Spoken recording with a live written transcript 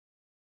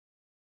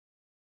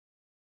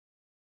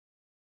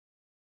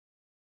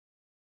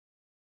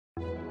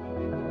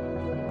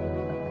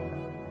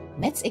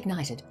METS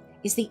Ignited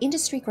is the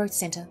industry growth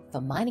centre for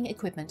mining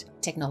equipment,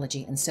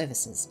 technology and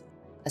services.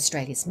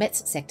 Australia's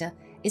METS sector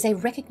is a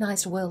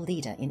recognised world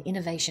leader in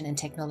innovation and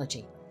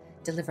technology,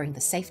 delivering the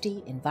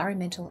safety,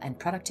 environmental and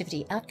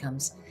productivity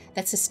outcomes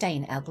that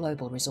sustain our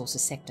global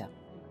resources sector.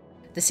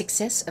 The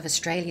success of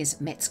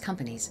Australia's METS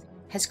companies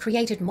has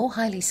created more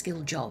highly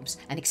skilled jobs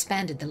and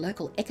expanded the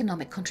local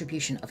economic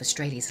contribution of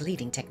Australia's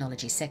leading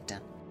technology sector.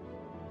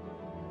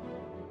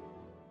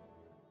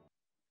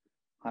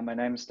 Hi, my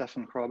name is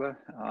Stefan Hrabar.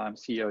 I'm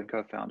CEO and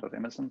co-founder of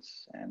Emesent,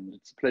 and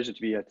it's a pleasure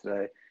to be here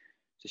today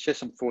to share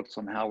some thoughts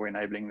on how we're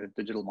enabling the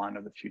digital mine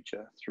of the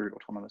future through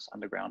autonomous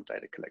underground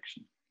data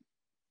collection.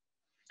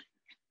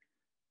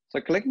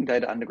 So collecting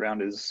data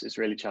underground is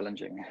really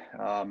challenging.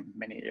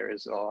 Many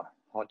areas are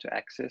hard to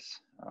access.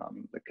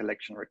 The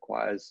collection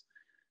requires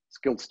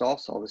skilled staff.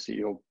 So obviously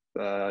your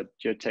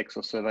geotechs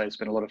or surveyors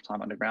spend a lot of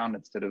time underground.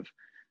 Instead of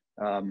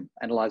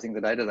analyzing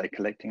the data, they're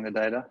collecting the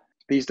data.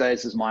 These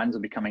days, as mines are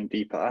becoming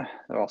deeper,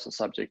 they're also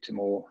subject to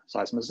more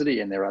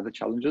seismicity and there are other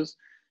challenges.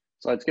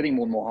 So it's getting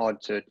more and more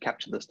hard to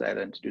capture this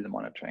data and to do the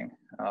monitoring.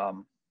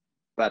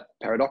 But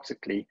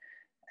paradoxically,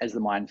 as the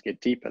mines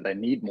get deeper, they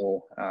need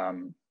more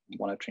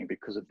monitoring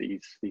because of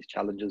these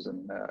challenges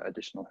and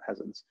additional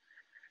hazards.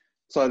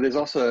 So there's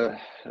also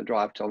a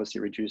drive to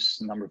obviously reduce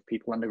the number of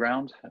people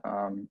underground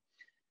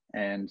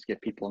and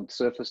get people on the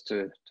surface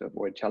to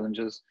avoid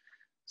challenges.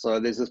 So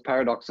there's this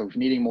paradox of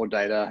needing more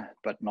data,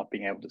 but not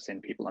being able to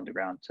send people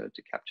underground to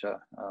capture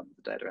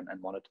the data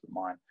and monitor the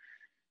mine.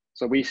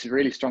 So we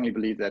really strongly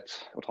believe that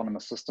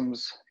autonomous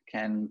systems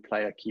can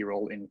play a key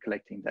role in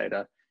collecting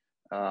data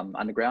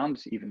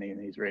underground, even in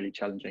these really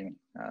challenging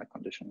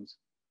conditions.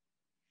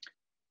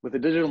 With the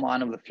digital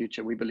mine of the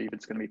future, we believe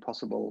it's going to be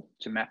possible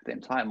to map the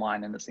entire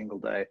mine in a single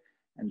day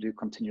and do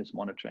continuous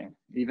monitoring,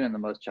 even in the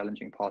most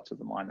challenging parts of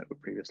the mine that were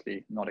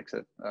previously not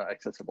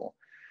accessible.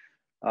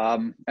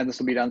 And this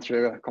will be done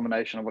through a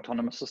combination of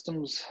autonomous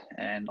systems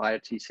and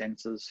IoT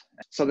sensors.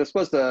 So this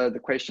was the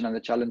question and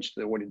the challenge to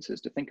the audience is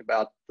to think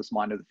about this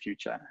mine of the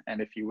future. And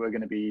if you were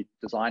going to be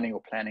designing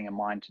or planning a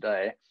mine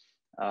today,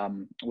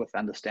 with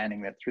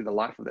understanding that through the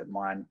life of that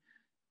mine,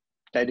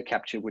 data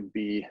capture would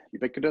be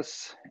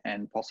ubiquitous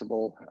and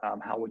possible,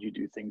 how would you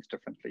do things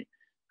differently?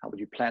 How would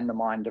you plan the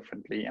mine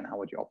differently? And how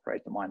would you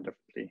operate the mine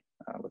differently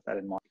with that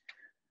in mind?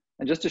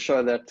 And just to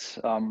show that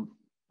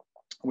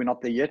we're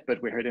not there yet,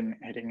 but we're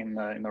heading in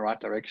the right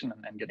direction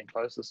and getting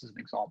close. This is an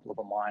example of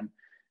a mine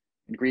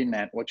in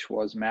Greenland, which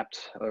was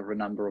mapped over a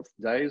number of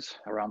days,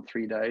 around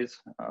 3 days,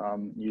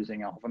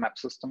 using a hover map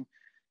system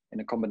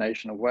in a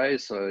combination of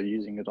ways. So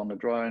using it on a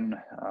drone,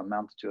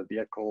 mounted to a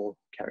vehicle,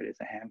 carried as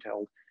a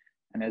handheld.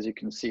 And as you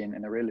can see,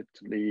 in a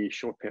relatively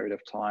short period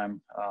of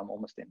time,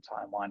 almost the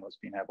entire mine was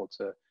being able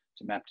to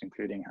map,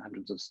 including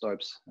hundreds of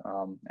stopes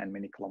and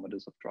many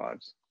kilometers of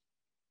drives.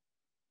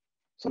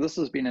 So this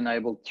has been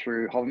enabled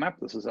through HoverMap.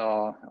 This is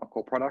our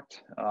core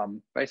product.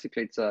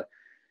 Basically, it's a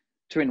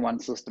two-in-one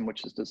system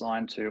which is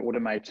designed to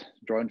automate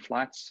drone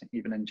flights,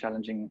 even in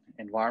challenging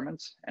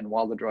environments. And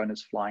while the drone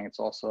is flying, it's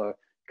also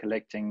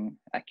collecting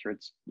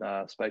accurate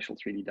spatial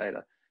 3D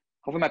data.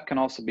 HoverMap can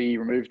also be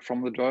removed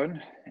from the drone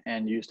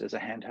and used as a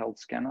handheld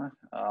scanner.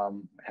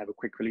 Have a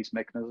quick release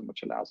mechanism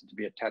which allows it to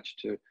be attached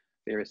to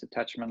various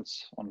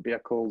attachments on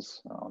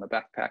vehicles, on a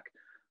backpack,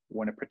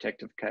 or in a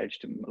protective cage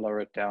to lower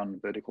it down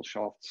vertical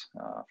shafts,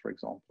 for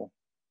example.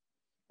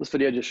 This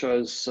video just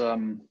shows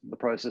the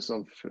process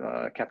of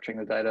capturing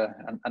the data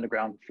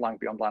underground, flying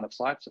beyond line of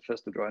sight. So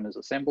first the drone is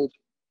assembled,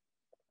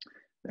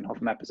 then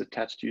HoverMap is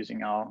attached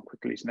using our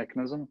quick release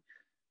mechanism.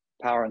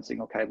 Power and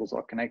signal cables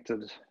are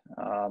connected.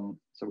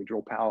 So we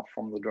draw power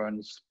from the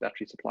drone's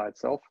battery supply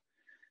itself.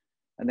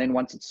 And then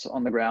once it's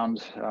on the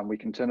ground, we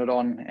can turn it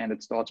on and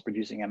it starts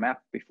producing a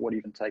map before it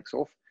even takes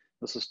off.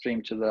 This is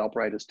streamed to the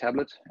operator's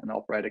tablet and the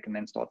operator can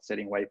then start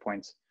setting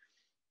waypoints.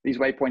 These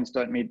waypoints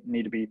don't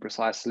need to be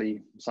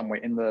precisely somewhere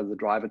in the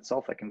drive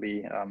itself. They can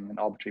be an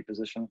arbitrary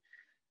position.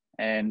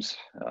 And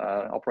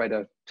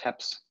operator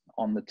taps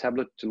on the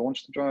tablet to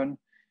launch the drone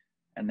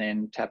and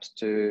then taps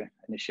to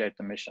initiate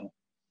the mission.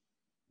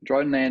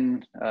 Drone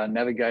then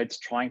navigates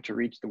trying to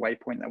reach the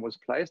waypoint that was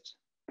placed,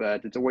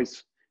 but it's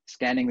always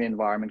scanning the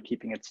environment,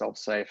 keeping itself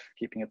safe,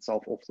 keeping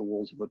itself off the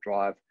walls of the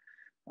drive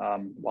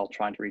while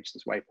trying to reach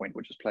this waypoint,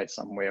 which is placed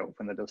somewhere off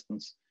in the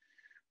distance.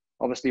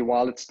 Obviously,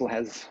 while it still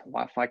has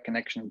Wi-Fi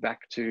connection back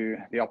to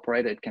the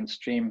operator, it can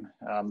stream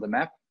the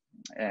map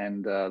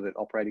and the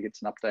operator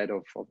gets an update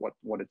of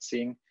what it's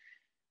seeing.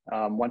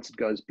 Once it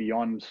goes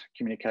beyond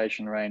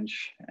communication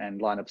range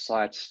and line of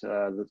sight,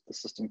 the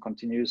system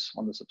continues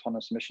on this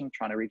autonomous mission,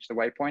 trying to reach the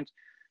waypoint,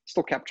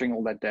 still capturing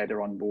all that data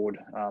on board.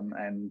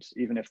 And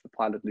even if the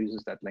pilot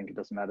loses that link, it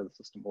doesn't matter, the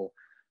system will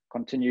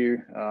continue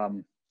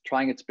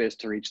trying its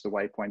best to reach the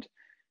waypoint.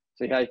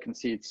 So here you can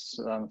see it's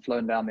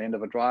flown down the end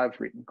of a drive,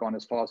 gone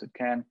as far as it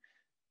can,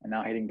 and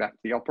now heading back to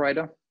the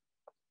operator.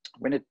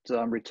 When it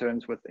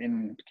returns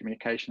within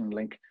communication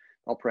link,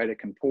 the operator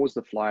can pause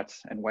the flight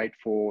and wait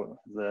for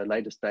the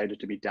latest data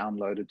to be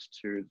downloaded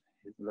to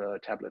the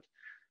tablet.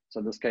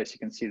 So in this case, you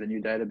can see the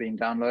new data being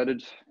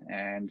downloaded,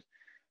 and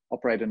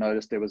Operator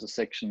noticed there was a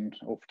section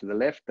off to the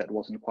left that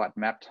wasn't quite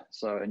mapped,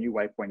 so a new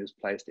waypoint is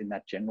placed in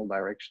that general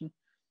direction,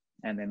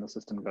 and then the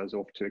system goes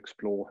off to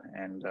explore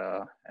and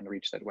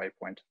reach that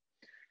waypoint.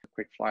 A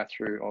quick fly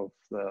through of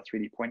the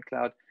 3D point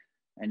cloud,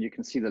 and you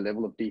can see the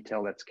level of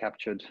detail that's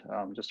captured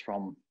just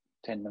from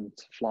 10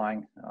 minutes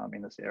flying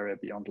in this area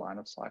beyond line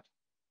of sight.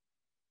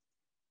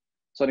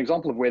 So an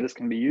example of where this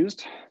can be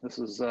used, this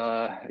is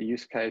a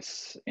use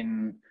case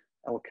in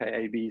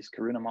LKAB's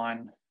Kiruna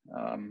mine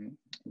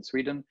in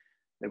Sweden.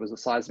 There was a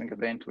seismic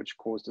event which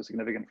caused a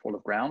significant fall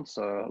of ground,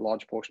 so a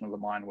large portion of the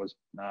mine was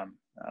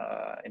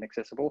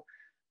inaccessible.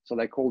 So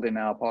they called in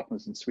our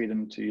partners in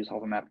Sweden to use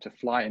HoverMap to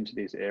fly into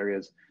these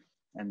areas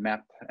and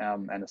map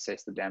and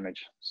assess the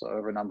damage. So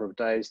over a number of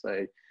days,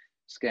 they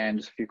scanned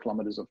a few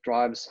kilometers of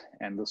drives,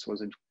 and this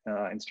was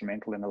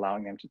instrumental in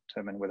allowing them to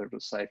determine whether it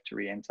was safe to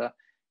re-enter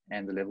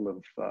and the level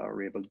of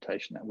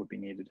rehabilitation that would be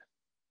needed.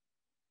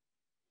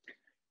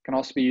 Can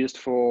also be used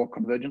for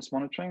convergence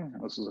monitoring.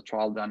 This is a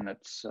trial done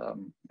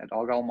at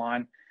Argyle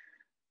mine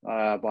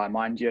by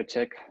Mine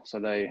Geotech. So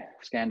they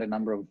scanned a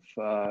number of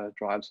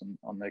drives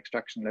on the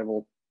extraction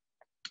level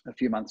a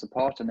few months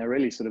apart, and they're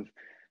really sort of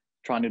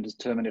trying to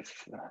determine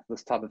if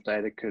this type of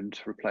data could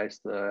replace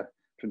the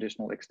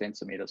traditional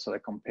extensometer. So they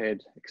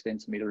compared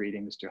extensometer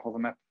readings to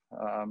HoverMap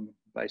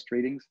based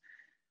readings.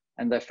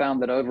 And they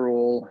found that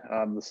overall,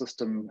 the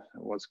system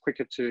was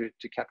quicker to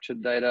capture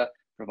data,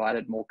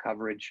 provided more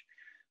coverage,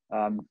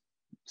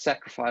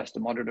 sacrificed a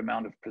moderate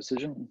amount of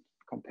precision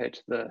compared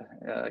to the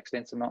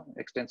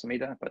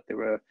extensometer, but there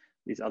were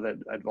these other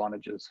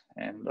advantages.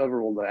 And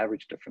overall, the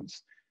average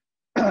difference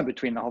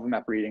between the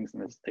HoverMap readings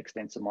and the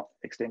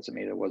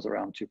extensometer was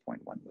around 2.1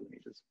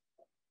 millimeters.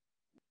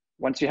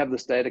 Once you have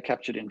this data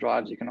captured in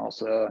drives, you can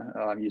also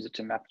use it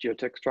to map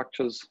geotech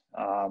structures,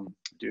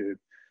 do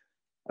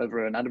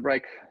over and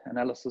underbreak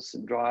analysis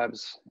in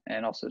drives,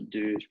 and also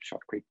do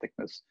shotcrete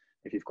thickness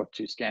if you've got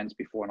 2 scans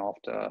before and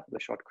after the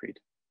shotcrete.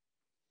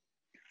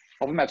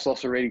 HoverMap's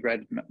also really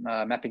great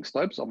at mapping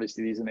stopes.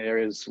 Obviously, these are the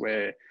areas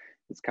where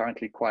it's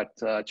currently quite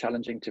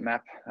challenging to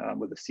map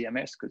with the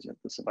CMS, because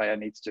the surveyor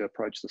needs to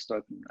approach the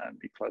stope and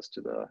be close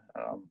to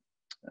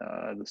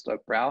the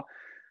stope brow.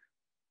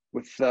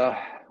 With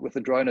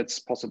the drone, it's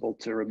possible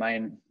to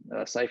remain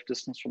a safe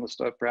distance from the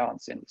stope brow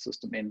and send the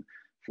system in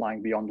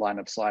flying beyond line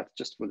of sight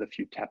just with a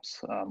few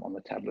taps on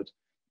the tablet.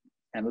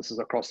 And this is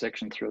a cross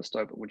section through a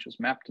stope which is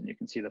mapped, and you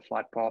can see the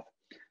flight path.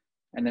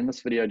 And then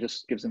this video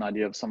just gives an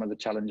idea of some of the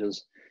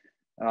challenges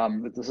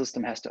that the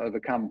system has to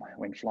overcome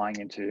when flying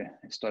into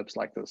stopes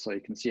like this. So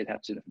you can see it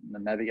had to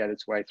navigate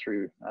its way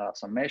through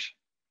some mesh.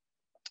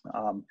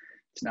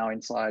 It's now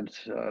inside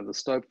the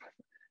stope,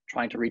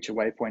 trying to reach a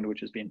waypoint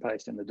which has been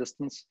placed in the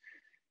distance.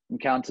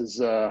 Encounters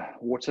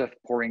water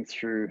pouring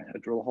through a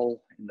drill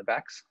hole in the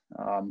backs.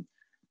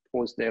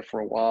 Paused there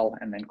for a while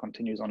and then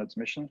continues on its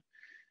mission.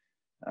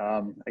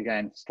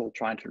 Again, still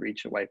trying to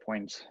reach a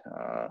waypoint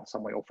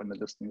somewhere off in the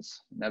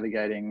distance,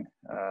 navigating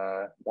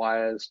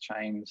wires,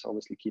 chains,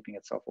 obviously keeping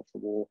itself off the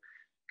wall.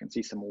 You can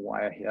see some more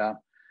wire here.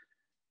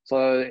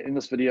 So in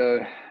this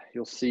video,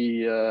 you'll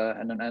see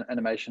an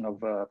animation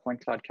of a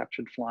point cloud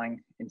captured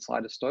flying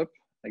inside a stope,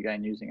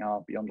 again, using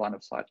our beyond line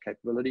of sight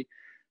capability.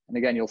 And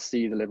again, you'll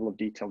see the level of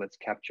detail that's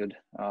captured.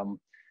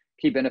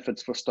 Key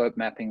benefits for stope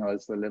mapping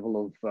is the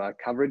level of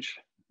coverage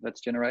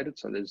that's generated.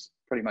 So there's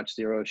pretty much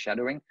zero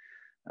shadowing.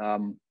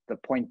 The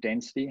point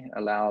density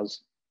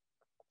allows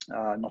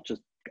not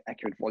just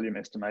accurate volume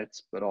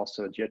estimates, but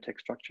also geotech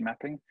structure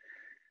mapping.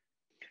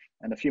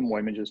 And a few more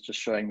images just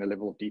showing the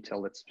level of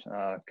detail that's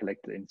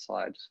collected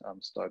inside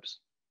stopes.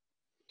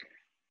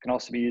 Can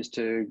also be used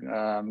to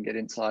get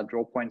inside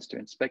draw points to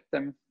inspect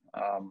them.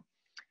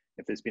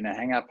 If there's been a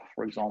hang-up,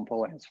 for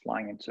example, and it's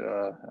flying into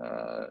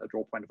a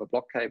draw point of a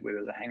block cave where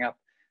there's a hang-up,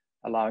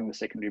 allowing the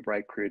secondary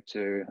brake crew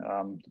to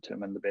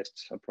determine the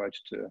best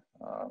approach to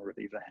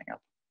relieve the hang-up.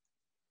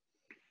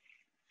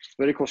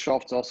 Vertical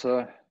shafts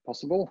also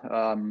possible,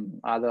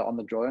 either on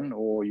the drone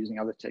or using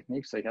other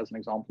techniques. So here's an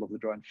example of the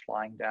drone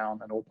flying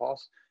down an ore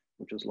pass,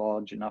 which is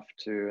large enough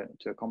to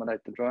accommodate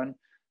the drone,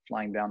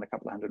 flying down a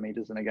couple of 100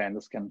 meters. And again,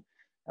 this can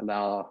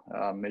allow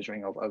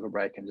measuring of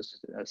overbreak and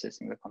just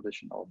assessing the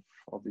condition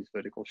of these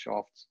vertical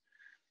shafts.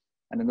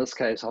 And in this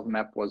case,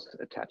 HoverMap was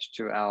attached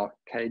to our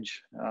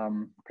cage,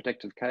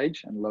 protective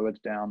cage, and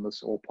lowered down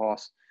this ore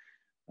pass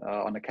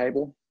on a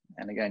cable.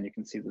 And again, you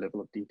can see the level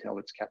of detail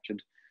that's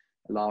captured,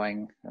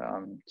 allowing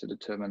to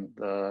determine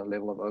the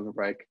level of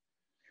overbreak.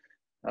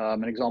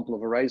 An example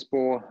of a raised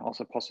bore,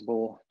 also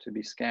possible to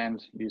be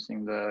scanned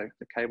using the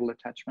cable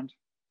attachment.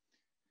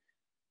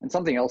 And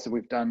something else that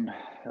we've done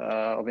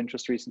of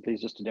interest recently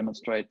is just to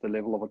demonstrate the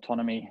level of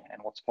autonomy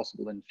and what's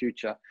possible in the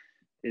future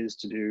is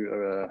to do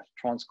a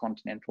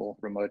transcontinental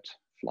remote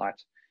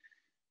flight.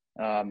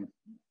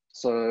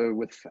 So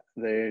with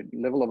the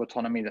level of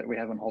autonomy that we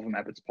have on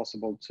HoverMap, it's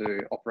possible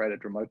to operate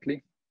it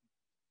remotely.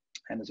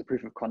 And as a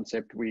proof of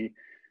concept, we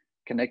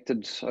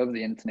connected over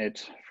the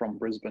internet from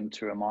Brisbane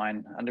to a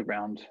mine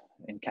underground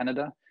in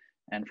Canada.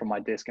 And from my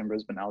desk in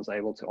Brisbane, I was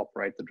able to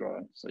operate the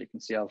drone. So you can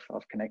see I've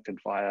connected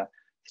via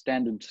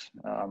standard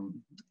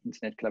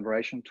internet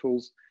collaboration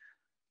tools.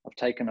 I've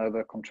taken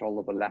over control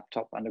of a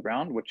laptop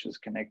underground, which is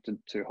connected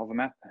to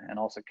Hrabar and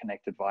also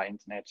connected via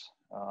internet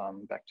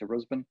back to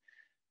Brisbane.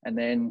 And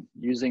then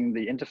using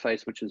the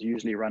interface, which is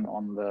usually run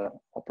on the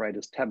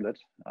operator's tablet,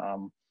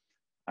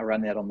 I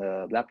ran that on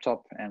the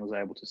laptop and was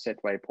able to set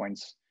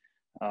waypoints,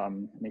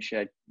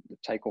 initiate the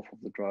takeoff of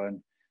the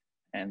drone,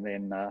 and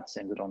then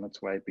send it on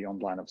its way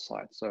beyond line of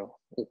sight. So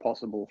all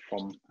possible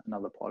from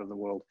another part of the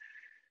world.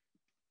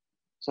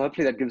 So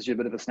hopefully that gives you a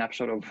bit of a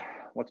snapshot of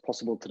what's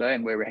possible today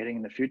and where we're heading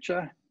in the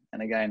future.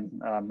 And again,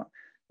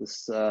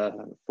 this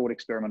thought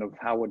experiment of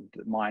how would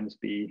mines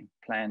be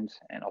planned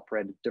and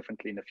operated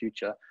differently in the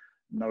future,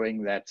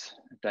 knowing that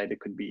data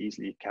could be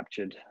easily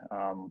captured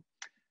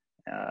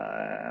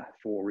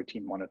for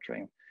routine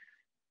monitoring.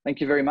 Thank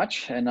you very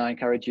much, and I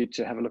encourage you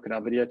to have a look at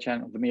our video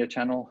channel, the Vimeo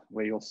channel,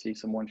 where you'll see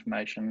some more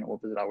information, or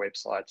visit our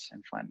website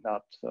and find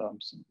out some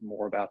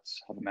more about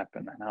Hrabar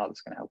and how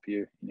this can help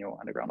you in your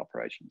underground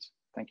operations.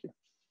 Thank you.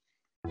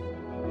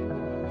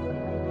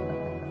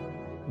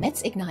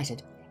 METS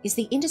Ignited is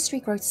the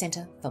industry growth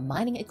centre for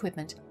mining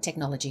equipment,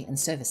 technology and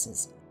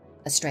services.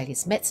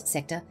 Australia's METS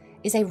sector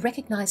is a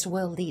recognised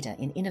world leader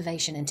in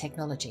innovation and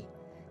technology,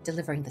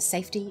 delivering the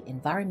safety,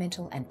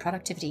 environmental and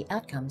productivity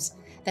outcomes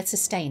that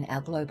sustain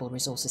our global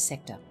resources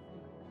sector.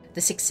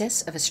 The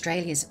success of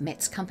Australia's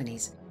METS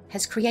companies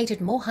has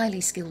created more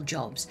highly skilled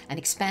jobs and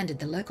expanded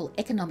the local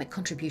economic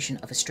contribution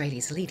of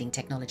Australia's leading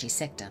technology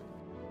sector.